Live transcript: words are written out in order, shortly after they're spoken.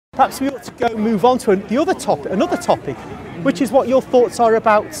Perhaps we ought to move on to another topic, which is what your thoughts are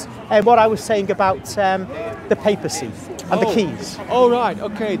about what I was saying about the papacy and the keys. Oh, right,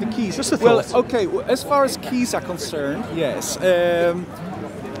 okay, the keys. Just a thought. Well, okay, as far as keys are concerned, yes.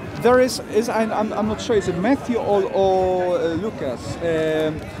 There is I'm not sure, is it Matthew or Lucas?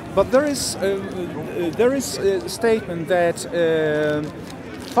 But there is a statement that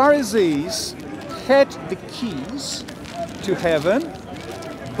Pharisees had the keys to heaven,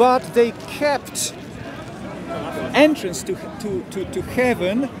 but they kept entrance to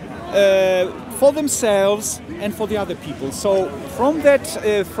heaven for themselves and for the other people. So from that,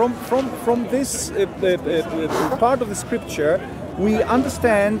 from this part of the scripture, we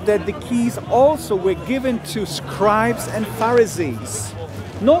understand that the keys also were given to scribes and Pharisees,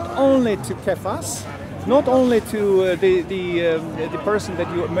 not only to Cephas, not only to the person that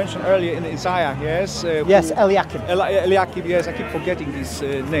you mentioned earlier in Isaiah, yes? Yes, Eliakim. Eliakim, yes, I keep forgetting these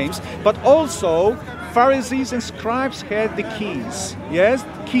names. But also, Pharisees and scribes had the keys, yes?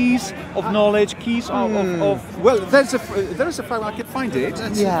 Keys of knowledge, keys of well, there is a file, I can find it.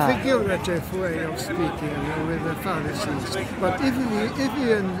 That's a figurative way of speaking with the Pharisees. But even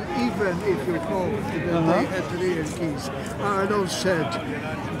if you call they had real keys, our Lord said,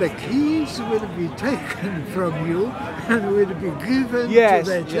 the keys will be taken from you and will be given to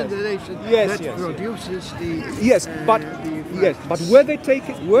the generation that produces the. Yes, but were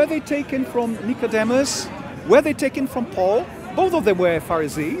they taken from Nicodemus? Were they taken from Paul? Both of them were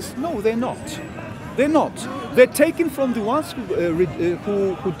Pharisees. No, they're not. They're not. They're taken from the ones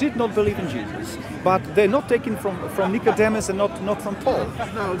who did not believe in Jesus. But they're not taken from Nicodemus and not from Paul.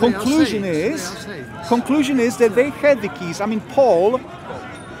 No, conclusion is that they had the keys. I mean, Paul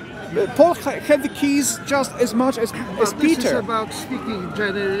had the keys just as much as Peter. This is about speaking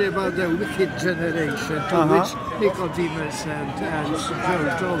generally about the wicked generation to which Nicodemus and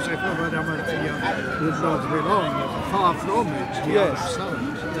Joseph of Arimathea would not belong. Far from it. Yes.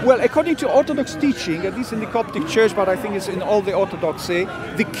 Well, according to Orthodox teaching, at least in the Coptic Church, but I think it's in all the Orthodoxy,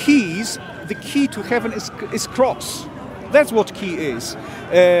 the key to heaven is cross. That's what key is.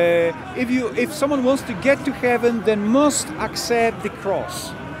 If someone wants to get to heaven, then must accept the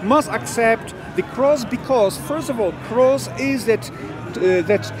cross. Must accept the cross because, first of all, cross is that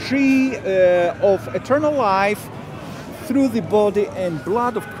tree of eternal life through the body and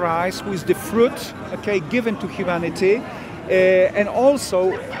blood of Christ, who is the fruit, given to humanity, and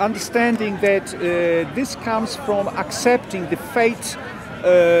also understanding that this comes from accepting the fate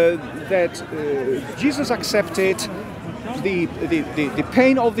that Jesus accepted, the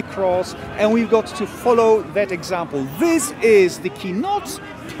pain of the cross, and we've got to follow that example. This is the key, not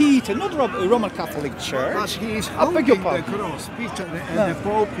Peter, not Roman Catholic Church. But he is holding the cross. Peter and the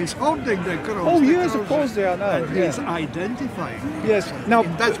Pope is holding the cross. Oh yes, of course they are now. And he is identifying. Yes. Now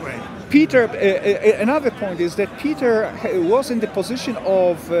in that way. Peter. Another point is that Peter was in the position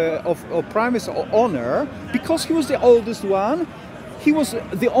of primus honor because he was the oldest one. He was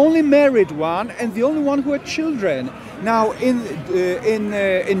the only married one and the only one who had children. Now, in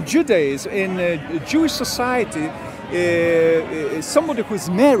Judaism, in Jewish society, somebody who's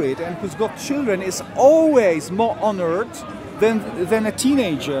married and who's got children is always more honored than a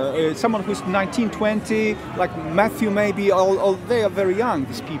teenager, someone who's 19, 20, like Matthew maybe. They are very young,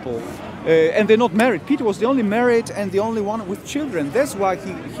 these people. And they're not married. Peter was the only married and the only one with children. That's why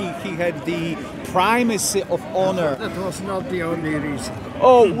he had the primacy of honor. That was not the only reason.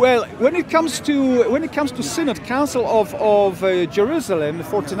 Oh well, when it comes to Synod Council of Jerusalem,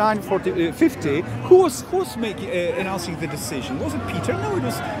 49-50, who was announcing the decision? Was it Peter? No,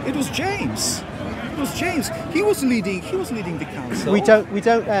 it was James. It was James. He was leading the council. We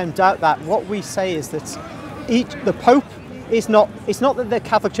don't doubt that. What we say is that the Pope. It's not that the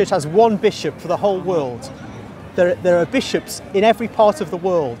Catholic Church has one bishop for the whole world. There are bishops in every part of the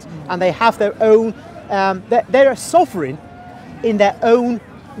world, and they have their own. They're a sovereign in their own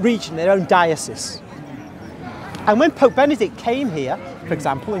region, their own diocese. And when Pope Benedict came here, for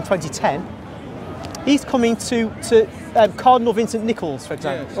example, in 2010, he's coming to Cardinal Vincent Nichols, for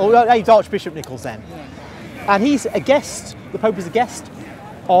example, or Archbishop Nichols then, and he's a guest. The Pope is a guest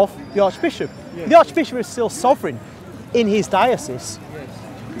of the Archbishop. Yes. The Archbishop is still sovereign in his diocese.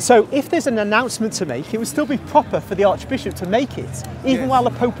 Yes. So if there's an announcement to make, it would still be proper for the Archbishop to make it, even while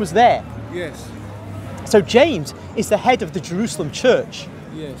the Pope was there. Yes. So James is the head of the Jerusalem Church.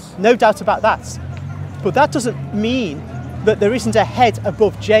 Yes. No doubt about that. But that doesn't mean that there isn't a head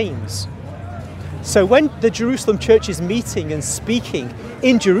above James. So when the Jerusalem Church is meeting and speaking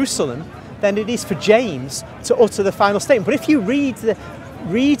in Jerusalem, then it is for James to utter the final statement. But if you read the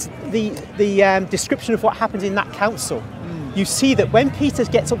description of what happened in that council, you see that when Peter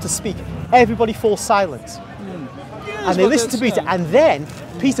gets up to speak, everybody falls silent. And they listen to Peter, and then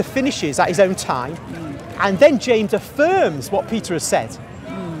Peter finishes at his own time, and then James affirms what Peter has said.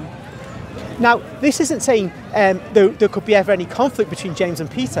 Now, this isn't saying there could be ever any conflict between James and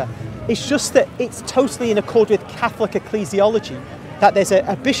Peter. It's just that it's totally in accord with Catholic ecclesiology, that there's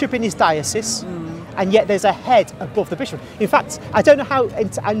a bishop in his diocese, and yet there's a head above the bishop. In fact, I don't know how,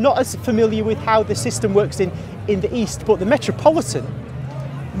 I'm not as familiar with how the system works in the East, but the metropolitan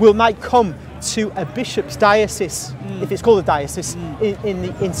might come to a bishop's diocese, if it's called a diocese,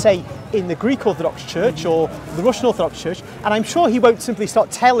 in the Greek Orthodox Church or the Russian Orthodox Church, and I'm sure he won't simply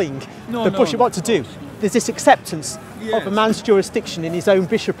start telling the bishop what to do. There's this acceptance of a man's jurisdiction in his own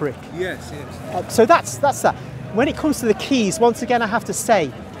bishopric. Yes. So that's that. When it comes to the keys, once again, I have to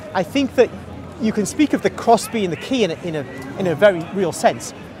say, I think that you can speak of the cross being the key in a very real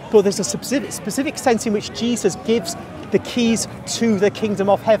sense, but there's a specific sense in which Jesus gives the keys to the kingdom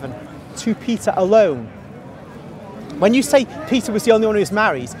of heaven to Peter alone. When you say Peter was the only one who was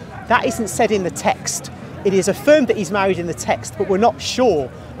married, that isn't said in the text. It is affirmed that he's married in the text, but we're not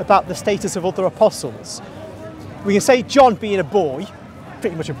sure about the status of other apostles. We can say John, being a boy,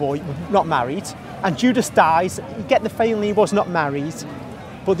 pretty much a boy, not married, and Judas dies, you get the feeling he was not married,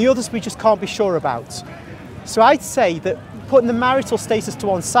 but the others we just can't be sure about. So I'd say that putting the marital status to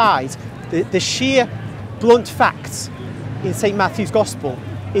one side, the sheer blunt facts in St. Matthew's Gospel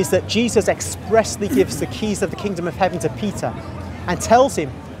is that Jesus expressly gives the keys of the kingdom of heaven to Peter and tells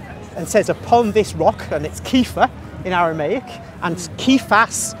him and says, upon this rock, and it's Kepha in Aramaic, and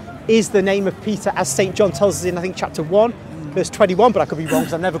Kephas is the name of Peter, as St. John tells us in, I think, chapter 1, verse 21, but I could be wrong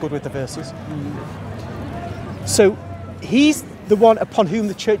because I'm never good with the verses. So he's the one upon whom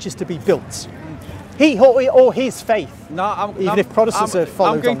the church is to be built. He or his faith. Now, even if Protestants are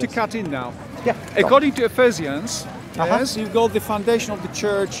followed I'm going on to this. cut in now. Yeah. According to Ephesians, yes, you've got the foundation of the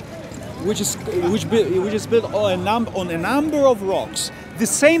church, which is built on a number of rocks. The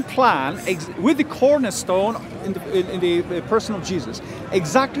same plan with the cornerstone in the person of Jesus.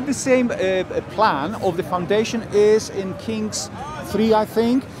 Exactly the same plan of the foundation is in Kings 3, I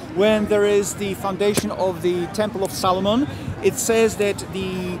think, when there is the foundation of the Temple of Solomon. It says that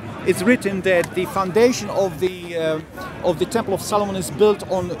it's written that the foundation of the Temple of Solomon is built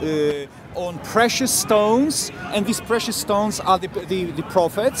on precious stones, and these precious stones are the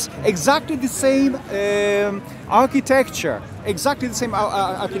prophets. Exactly the same architecture,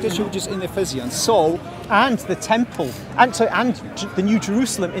 which is in Ephesians. So, and the temple, and the New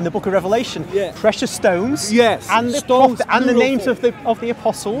Jerusalem in the Book of Revelation, precious stones, and the stones, and the names of the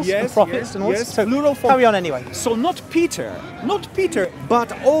apostles, and prophets, and all this. So plural form. Carry on anyway. So not Peter,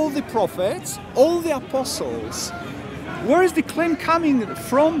 but all the prophets, all the apostles. Where is the claim coming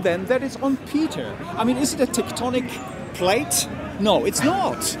from then that it's on Peter? I mean, is it a tectonic plate? No, it's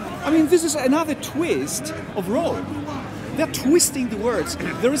not. I mean, this is another twist of Rome. They're twisting the words.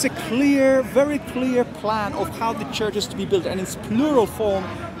 There is a clear, very clear plan of how the church is to be built, and it's plural form.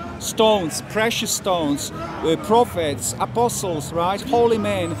 Stones, precious stones, prophets, apostles, right? Holy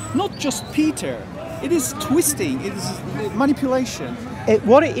men, not just Peter. It is twisting, it is manipulation.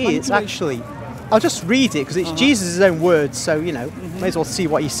 What it is, actually, I'll just read it because it's Jesus' own words, so, you know, may as well see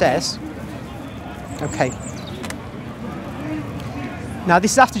what he says. Okay. Now,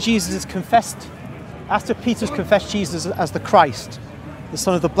 this is after after Peter's confessed Jesus as the Christ, the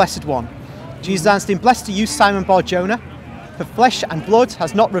Son of the Blessed One. Jesus answered him, "Blessed are you, Simon Bar-Jonah, for flesh and blood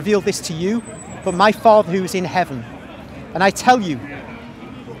has not revealed this to you, but my Father who is in heaven. And I tell you,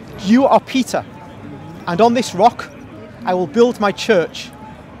 you are Peter, and on this rock I will build my church,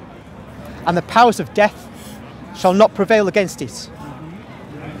 and the powers of death shall not prevail against it.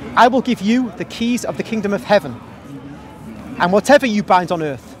 I will give you the keys of the kingdom of heaven, and whatever you bind on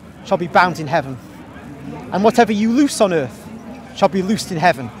earth shall be bound in heaven, and whatever you loose on earth shall be loosed in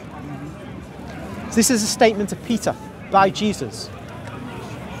heaven." So this is a statement of Peter by Jesus.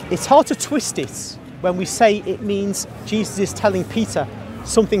 It's hard to twist it when we say it means Jesus is telling Peter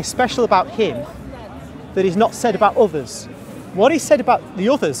something special about him that is not said about others. What is said about the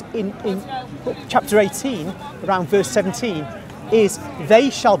others in chapter 18, around verse 17, is they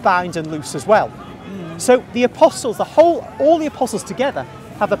shall bind and loose as well. So the apostles, all the apostles together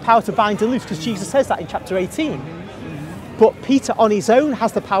have the power to bind and loose, because Jesus says that in chapter 18. But Peter on his own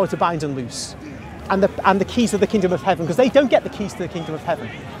has the power to bind and loose, and the keys of the kingdom of heaven, because they don't get the keys to the kingdom of heaven.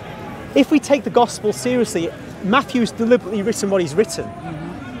 If we take the gospel seriously, Matthew's deliberately written what he's written.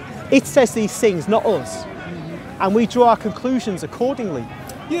 It says these things, not us. And we draw our conclusions accordingly.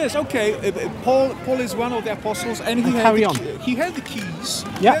 Yes, okay. Paul is one of the apostles, and he had the keys.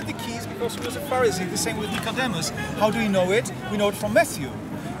 Yeah. He had the keys because he was a Pharisee. The same with Nicodemus. How do we know it? We know it from Matthew.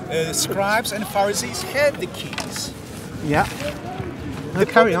 Scribes and Pharisees had the keys. Yeah. The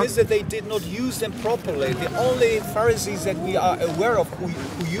problem is that they did not use them properly. The only Pharisees that we are aware of who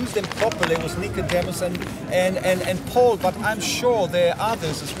used them properly was Nicodemus and Paul, but I'm sure there are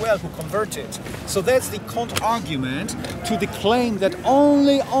others as well who converted. So that's the counter-argument to the claim that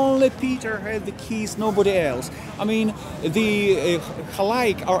only Peter had the keys, nobody else. I mean, the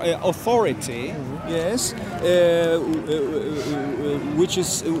Halaic authority, yes, which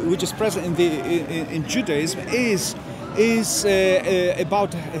is present in Judaism is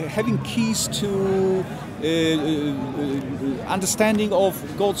about having keys to understanding of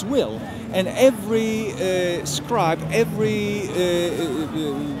God's will, and every scribe, every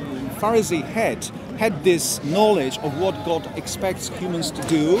Pharisee had this knowledge of what God expects humans to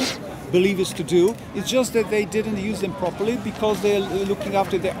do, believers to do. It's just that they didn't use them properly because they're looking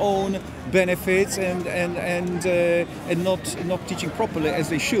after their own benefits and not teaching properly as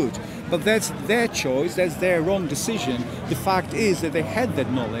they should. But that's their choice, that's their wrong decision. The fact is that they had that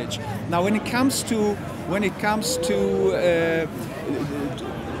knowledge. Now, when it comes to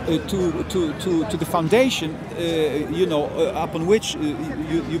the foundation, upon which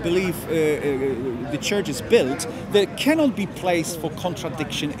you believe the church is built, there cannot be place for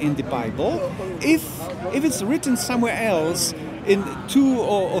contradiction in the Bible. If it's written somewhere else in 2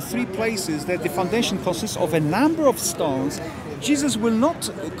 or 3 places that the foundation consists of a number of stones, Jesus will not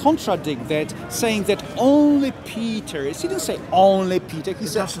contradict that, saying that only Peter. He didn't say only Peter. He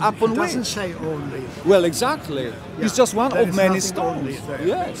said upon which. He doesn't say only. Well, exactly. Yeah. It's just one there of many stones.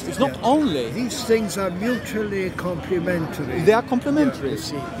 Yes, it's not only. These things are mutually complementary. They are complementary.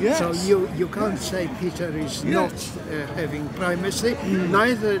 Yes. So you can't say Peter is not having primacy.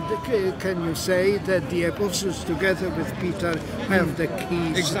 Neither can you say that the apostles together with Peter have the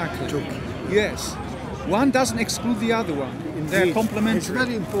keys. Exactly. Yes. One doesn't exclude the other one. They're complementary. It's a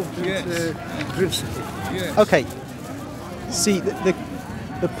very important principle. Yes. Okay. See, the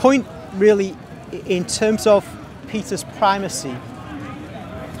point really, in terms of Peter's primacy,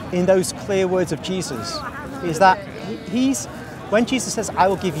 in those clear words of Jesus, is that when Jesus says, "I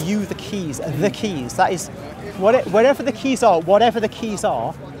will give you the keys," that is, whatever the keys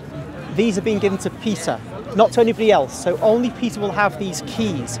are, these are being given to Peter, not to anybody else. So only Peter will have these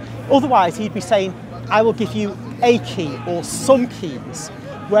keys. Otherwise, he'd be saying, "I will give you a key or some keys,"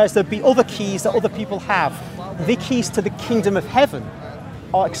 whereas there'd be other keys that other people have. The keys to the kingdom of heaven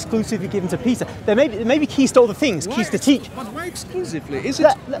are exclusively given to Peter. There may be keys to other things, keys to teach. But why exclusively? Is it?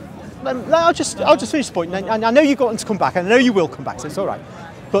 I'll just finish the point. I know you've got to come back, and I know you will come back, so it's all right.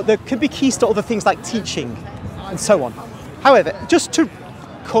 But there could be keys to other things like teaching and so on. However, just to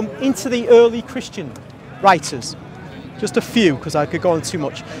come into the early Christian writers, just a few, because I could go on too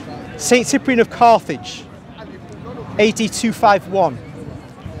much. Saint Cyprian of Carthage, AD 251.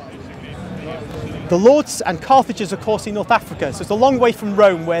 The Lords, and Carthage is of course in North Africa, so it's a long way from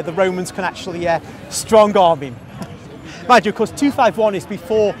Rome where the Romans can actually strong arm him. Mind you, of course, 251 is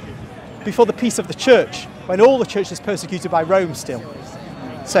before the peace of the church, when all the church is persecuted by Rome still.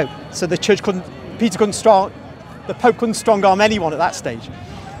 So the Pope couldn't strong arm anyone at that stage.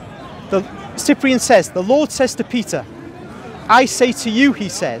 Cyprian says, "The Lord says to Peter, I say to you," he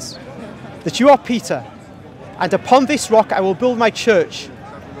says, "that you are Peter, and upon this rock I will build my church,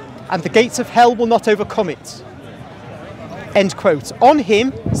 and the gates of hell will not overcome it." End quote. On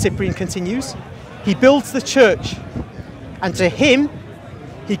him, Cyprian continues, he builds the church, and to him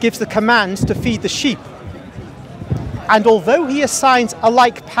he gives the command to feed the sheep. And although he assigns a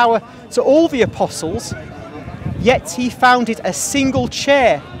like power to all the apostles, yet he founded a single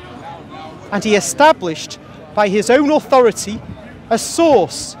chair, and he established by his own authority a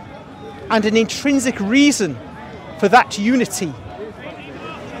source and an intrinsic reason for that unity.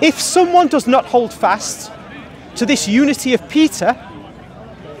 If someone does not hold fast to this unity of Peter,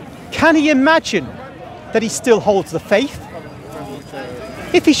 can he imagine that he still holds the faith?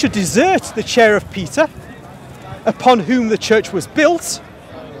 If he should desert the chair of Peter, upon whom the church was built,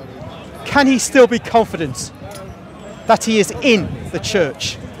 can he still be confident that he is in the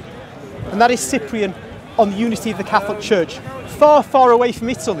church? And that is Cyprian on the unity of the Catholic Church, far, far away from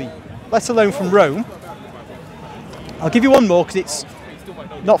Italy, let alone from Rome. I'll give you one more because it's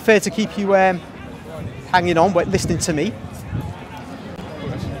not fair to keep you hanging on, listening to me.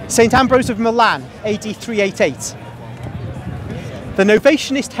 St. Ambrose of Milan, AD 388. The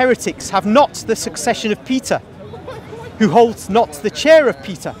Novatianist heretics have not the succession of Peter, who holds not the chair of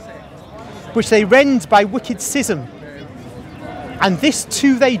Peter, which they rend by wicked schism, And this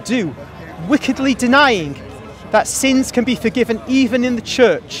too they do, wickedly denying that sins can be forgiven even in the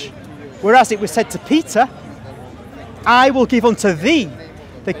church. Whereas it was said to Peter, I will give unto thee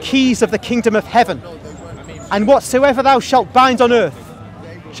the keys of the kingdom of heaven. And whatsoever thou shalt bind on earth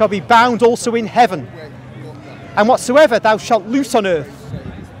shall be bound also in heaven. And whatsoever thou shalt loose on earth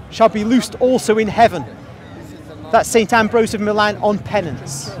shall be loosed also in heaven. That's St. Ambrose of Milan on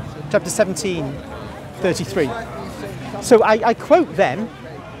penance, chapter 17, 33. So I quote them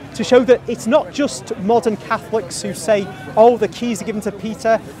to show that it's not just modern Catholics who say, oh, the keys are given to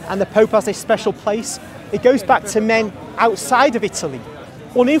Peter and the Pope has a special place. It goes back to men outside of Italy,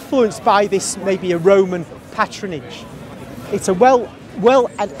 uninfluenced by this maybe a Roman patronage. It's a well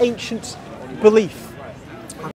and ancient belief.